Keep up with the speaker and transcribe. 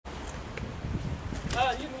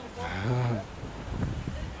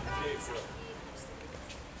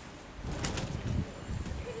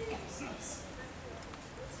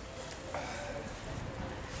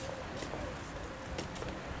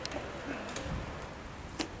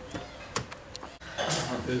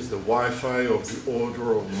This is the Wi-Fi of the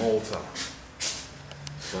Order of Malta.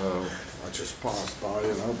 So I just passed by,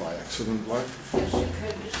 you know, by accident, like.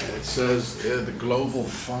 It says here the Global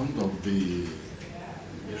Fund of the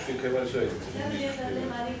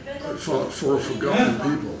for forgotten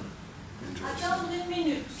people. Interesting.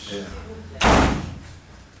 Yeah.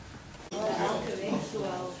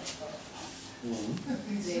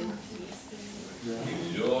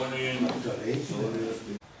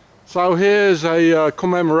 So here's a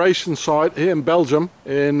commemoration site here in Belgium,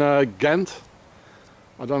 in Ghent.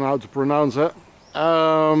 I don't know how to pronounce it.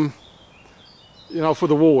 You know, for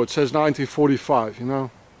the war. It says 1945, you know,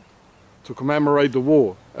 to commemorate the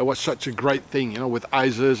war. It was such a great thing, you know, with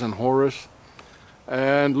Isis and Horus.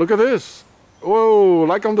 And look at this. Whoa,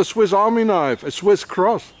 like on the Swiss Army knife, a Swiss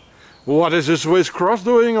cross. What is a Swiss cross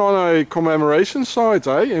doing on a commemoration site,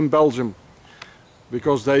 in Belgium?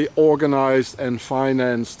 Because they organized and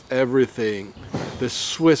financed everything. The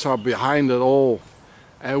Swiss are behind it all.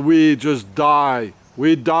 And we just die.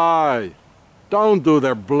 We die. Don't do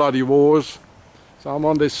their bloody wars. So I'm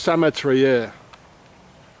on this cemetery here.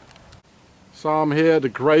 So I'm here, the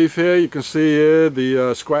grave here. You can see here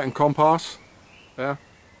the square and compass. Yeah.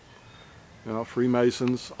 You know,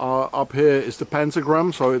 Freemasons. Up here is the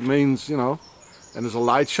pentagram, so it means, you know, and there's a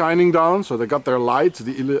light shining down, so they got their light,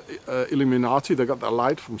 the Illuminati, they got their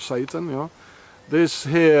light from Satan, you know. This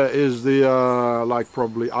here is the, like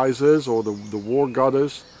probably Isis or the war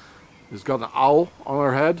goddess. It's got an owl on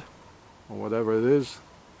her head, or whatever it is.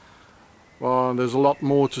 Well, there's a lot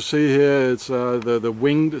more to see here. It's the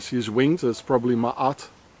winged, she's winged, it's probably Ma'at.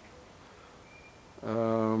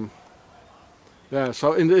 Yeah,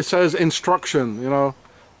 so it says instruction, you know,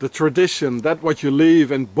 the tradition, that what you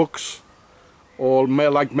leave in books. Or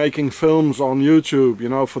like making films on YouTube, you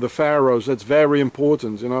know, for the pharaohs. That's very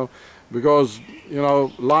important, you know, because, you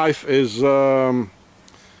know, life is,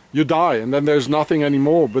 you die and then there's nothing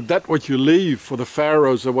anymore. But that what you leave for the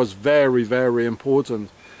pharaohs, that was very, very important.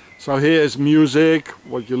 So here's music,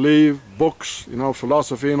 what you leave, books, you know,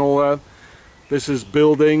 philosophy and all that. This is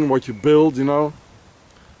building, what you build, you know.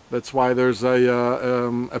 That's why there's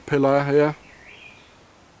a pillar here.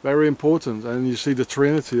 Very important, and you see the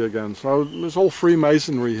Trinity again. So there's all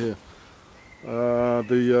Freemasonry here.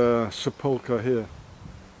 The sepulchre here.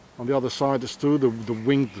 On the other side is too the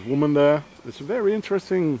winged woman there. It's a very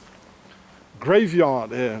interesting graveyard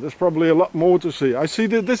here. There's probably a lot more to see. I see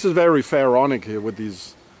that this is very pharaonic here with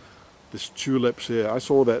these tulips here. I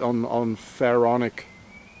saw that on pharaonic,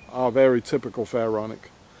 very typical pharaonic.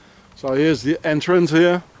 So here's the entrance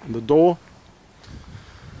here, and the door.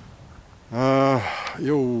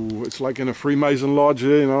 It's like in a Freemason lodge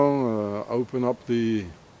here, you know, open up the...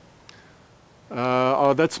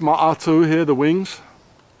 oh, that's Ma'atu here, the wings.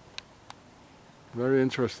 Very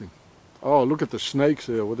interesting. Oh, look at the snakes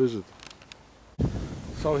here, what is it?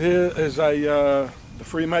 So here is the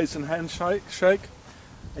Freemason handshake,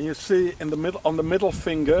 and you see in the middle, on the middle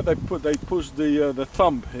finger, they push the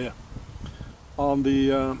thumb here, on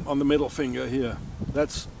the middle finger here.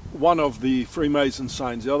 That's one of the Freemason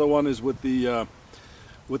signs. The other one is with the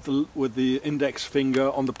index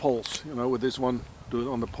finger on the pulse. You know, with this one, do it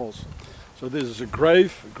on the pulse. So this is a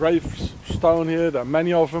gravestone here. There are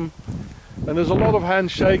many of them, and there's a lot of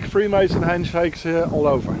Freemason handshakes here all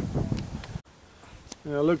over.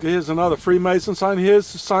 Yeah, look, here's another Freemason sign.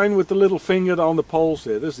 Here's the sign with the little finger on the pulse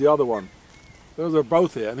here. This is the other one. Those are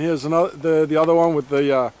both here, and here's another, the other one with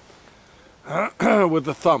the with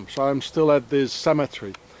the thumb. So I'm still at this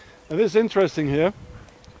cemetery. And this is interesting here.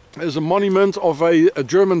 There's a monument of a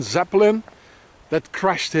German Zeppelin that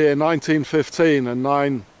crashed here in 1915, and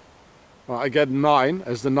I get 9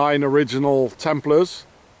 as the 9 original Templars.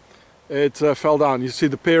 It fell down. You see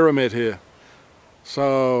the pyramid here.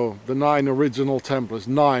 So the 9 original Templars,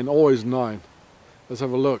 9, always 9. Let's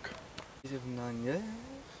have a look. Here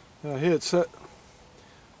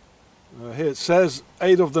it says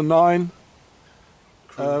 8 of the 9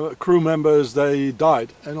 crew members, they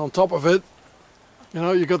died, and on top of it, you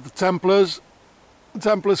know, you got the Templars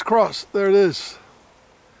cross. There it is,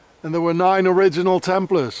 and there were 9 original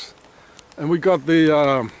Templars, and we got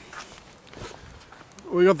the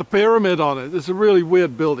pyramid on it. It's a really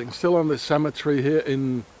weird building, still on this cemetery here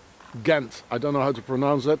in Ghent. I don't know how to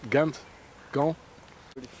pronounce that. Ghent, Gant.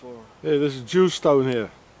 Yeah, there's a Jew stone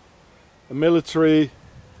here, a military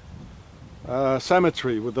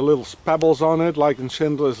cemetery with the little pebbles on it, like in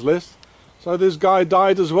Schindler's List. So this guy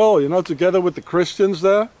died as well, you know, together with the Christians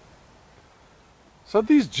there. So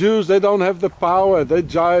these Jews, they don't have the power. They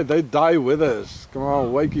die with us. Come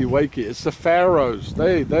on, wakey, wakey. It's the Pharaohs.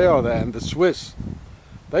 They are there, and the Swiss.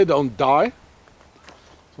 They don't die.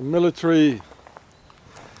 So military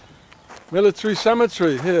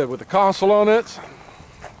cemetery here with a castle on it.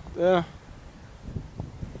 Yeah.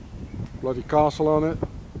 Bloody castle on it.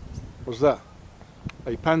 What's that?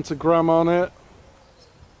 A pentagram on it.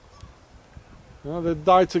 You know,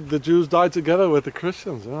 the Jews died together with the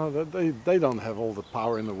Christians. You know, they don't have all the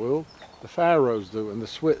power in the world. The Pharaohs do, and the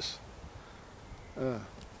Swiss.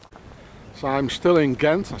 So I'm still in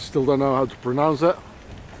Ghent. I still don't know how to pronounce that.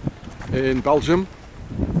 In Belgium.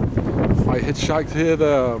 I hitchhiked here.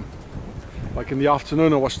 Like in the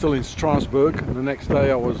afternoon, I was still in Strasbourg, and the next day,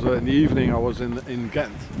 in the evening, I was in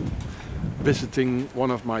Ghent, visiting one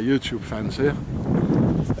of my YouTube fans here.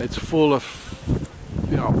 It's full of,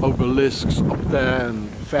 you know, obelisks up there and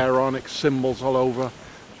pharaonic symbols all over.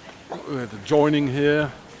 The joining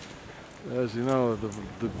here. There's, you know,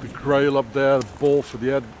 the grail up there, the ball for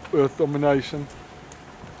the earth domination.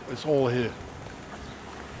 It's all here.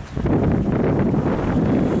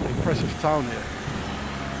 Impressive town here.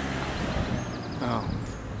 Now,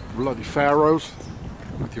 bloody pharaohs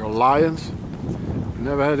with your lions.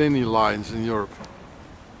 Never had any lions in Europe.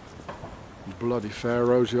 Bloody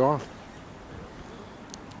pharaohs you are.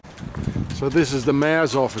 So this is the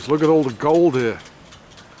mayor's office. Look at all the gold here.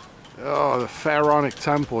 Oh, the pharaonic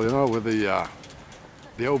temple, you know, with the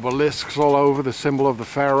obelisks all over, the symbol of the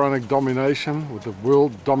pharaonic domination, with the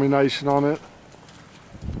world domination on it.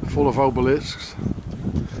 Full of obelisks.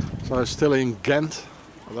 So it's still in Ghent.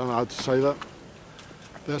 I don't know how to say that.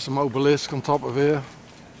 There's some obelisk on top of here.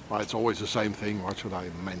 Well, it's always the same thing. Why should I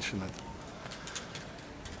mention it?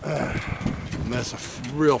 And there's a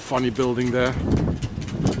real funny building there.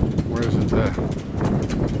 Where is it there?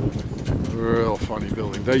 Real funny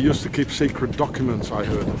building. They used to keep secret documents, I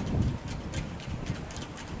heard.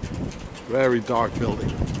 Very dark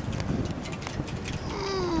building.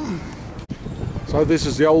 So this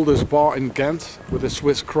is the oldest bar in Ghent with a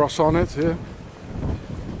Swiss cross on it here.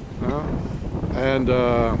 And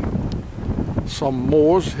some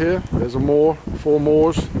moors here. There's a moor, 4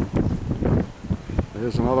 moors.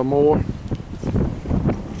 There's another moor.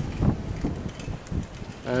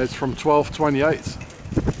 And it's from 1228.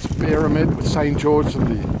 It's a pyramid with St. George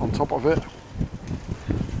on top of it,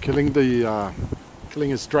 killing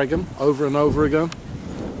his dragon over and over again.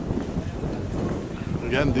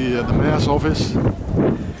 Again, the mayor's office,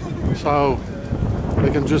 so they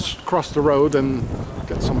can just cross the road and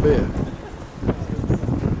get some beer.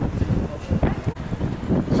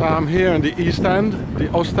 So I'm here in the East End, the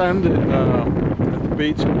Oostend, at the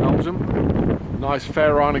beach in Belgium. Nice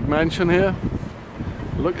pharaonic mansion here.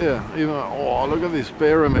 Look here, look at these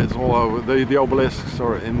pyramids all over. The obelisks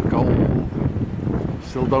are in gold.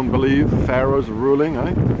 Still don't believe the pharaohs are ruling,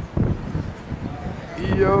 eh?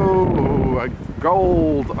 Yo, a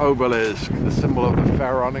gold obelisk, the symbol of the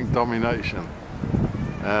pharaonic domination.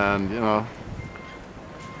 And, you know,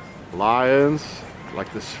 lions, like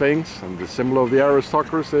the Sphinx, and the symbol of the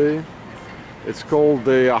aristocracy. It's called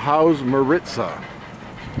the House Maritza.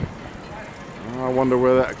 I wonder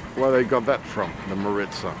where they got that from, the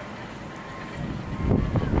Maritza.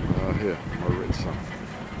 Here, Maritza.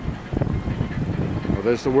 Well,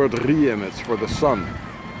 there's the word Rien, it's for the sun.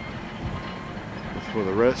 It's for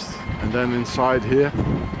the rest. And then inside here,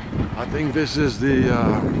 I think this is the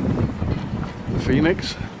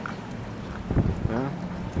Phoenix. Yeah.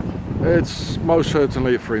 It's most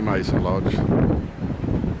certainly a Freemason lodge. I'm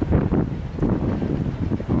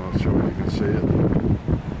not sure if you can see it.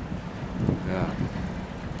 Yeah.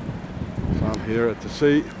 So I'm here at the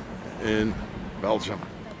sea in Belgium.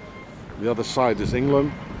 The other side is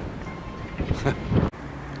England.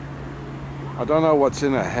 I don't know what's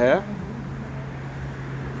in her hair.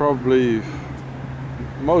 Probably,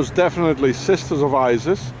 most definitely Sisters of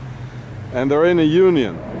Isis. And they're in a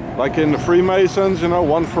union. Like in the Freemasons, you know,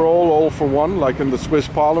 one for all for one. Like in the Swiss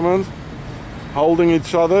Parliament. Holding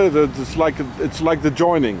each other. It's like the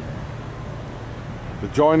joining. The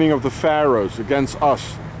joining of the pharaohs against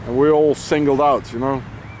us. And we're all singled out, you know.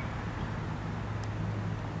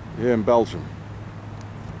 Here in Belgium.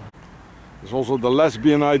 There's also the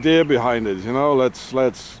lesbian idea behind it, you know. Let's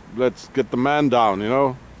get the man down, you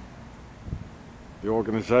know. The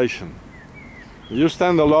organization. You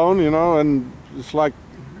stand alone, you know, and it's like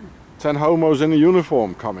 10 homos in a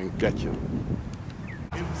uniform coming get you.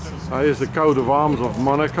 Here's the coat of arms of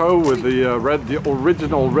Monaco with the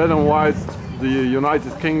original red and white, the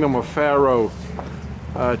United Kingdom of Pharaoh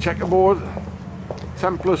checkerboard.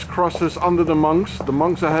 Templars crosses under the monks. The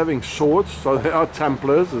monks are having swords, so they are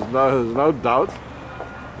Templars, there's no doubt.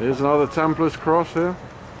 Here's another Templars cross here.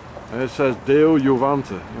 And it says Deo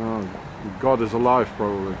Juvante. Oh, God is alive,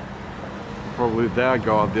 probably. Probably their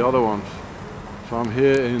God, the other ones. So I'm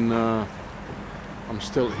here in, I'm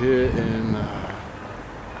still here in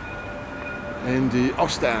the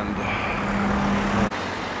Ostend.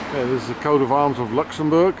 Yeah, this is the coat of arms of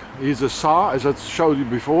Luxembourg. He's a Tsar, as I showed you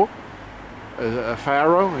before. A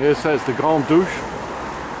Pharaoh. Here it says the Grand Douche.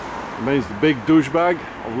 It means the big douchebag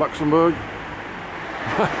of Luxembourg. 2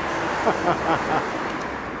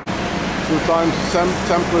 times the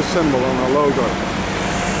Templar symbol on our logo.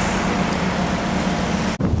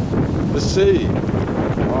 The sea.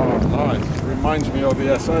 Oh, nice. Reminds me of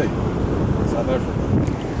the SA. South Africa.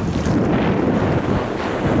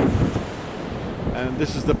 And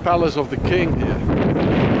this is the palace of the king here.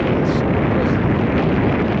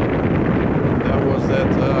 That was that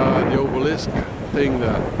the obelisk thing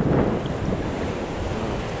there.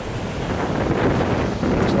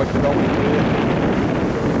 Looks like the Belgian.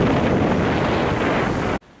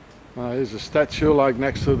 Here's a statue like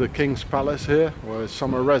next to the king's palace here, where it's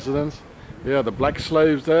summer residence. Here the black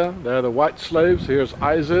slaves there, the white slaves. Here's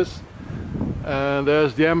Isis, and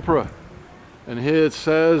there's the emperor. And here it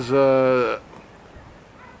says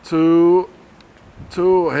to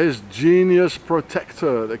his genius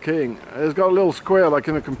protector, the king. It's got a little square like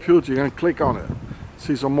in a computer. You can click on it,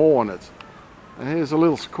 see some more on it. And here's a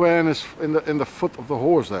little square in the foot of the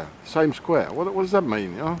horse there. Same square. What does that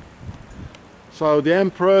mean? You know? So the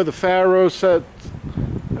emperor, the pharaoh, said,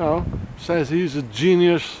 you know, says he's a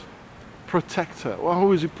genius protector. Well,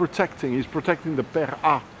 who is he protecting? He's protecting the Père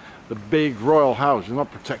A, the big royal house. He's not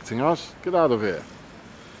protecting us. Get out of here.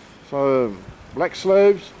 So black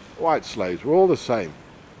slaves, white slaves, we're all the same.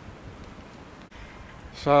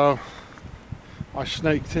 So I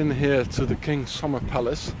snaked in here to the king's summer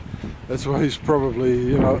palace. That's where he's probably,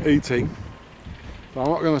 you know, eating. So I'm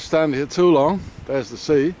not going to stand here too long. There's the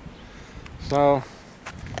sea. So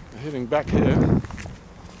heading back here.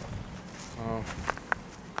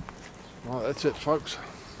 Well, that's it, folks.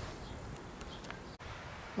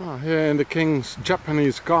 Oh, here in the king's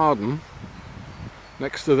Japanese garden,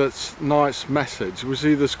 next to that nice message, we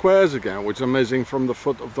see the squares again, which are missing from the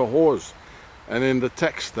foot of the horse. And in the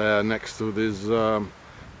text there, next to this, the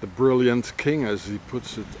brilliant king, as he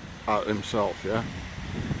puts it out himself, yeah.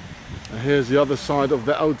 And here's the other side of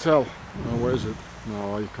the hotel. Oh, where is it?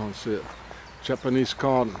 No, you can't see it. Japanese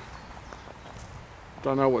garden.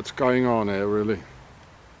 Don't know what's going on here, really.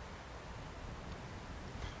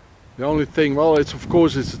 The only thing, well, it's of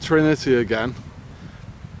course it's a Trinity again.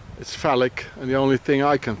 It's phallic, and the only thing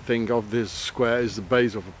I can think of this square is the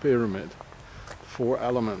base of a pyramid. 4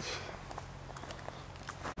 elements.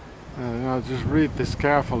 You know, just read this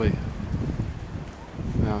carefully.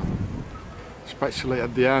 Yeah. Especially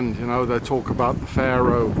at the end, you know, they talk about the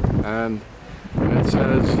Pharaoh, and it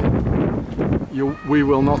says, we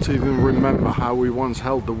will not even remember how we once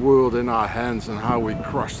held the world in our hands and how we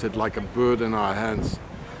crushed it like a bird in our hands.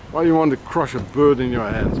 Why do you want to crush a bird in your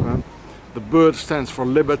hands, man? The bird stands for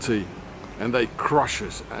liberty, and they crush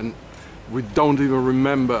us, and we don't even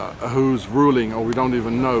remember who's ruling, or we don't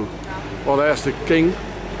even know. Well, there's the king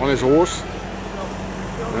on his horse.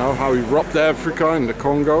 You know how he robbed Africa in the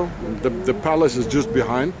Congo. The palace is just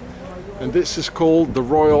behind, and this is called the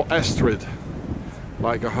Royal Astrid,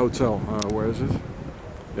 like a hotel. Where is it?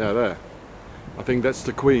 Yeah, there. I think that's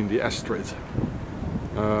the queen, the Astrid.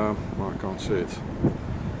 Well, I can't see it.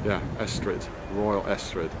 Yeah, Astrid, Royal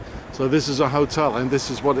Astrid. So this is a hotel, and this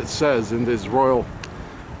is what it says in this royal.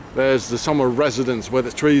 There's the summer residence where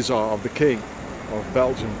the trees are of the king of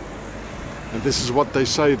Belgium. And this is what they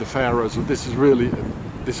say, the pharaohs. And this is really,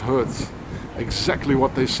 this hurts. Exactly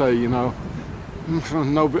what they say, you know.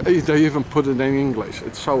 No, they even put it in English.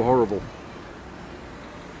 It's so horrible.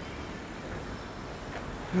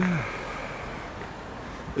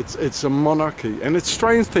 It's a monarchy, and its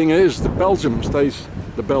strange thing is the Belgians,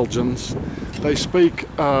 they speak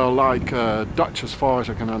like Dutch, as far as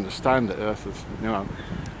I can understand it. You know,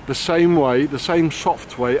 the same way, the same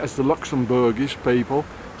soft way as the Luxembourgish people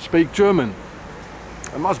speak German.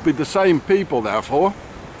 It must be the same people, therefore,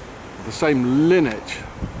 the same lineage.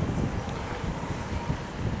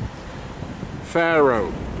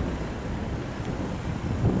 Pharaoh.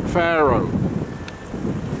 Pharaoh.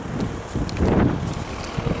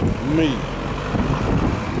 Me.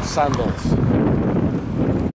 Sandals.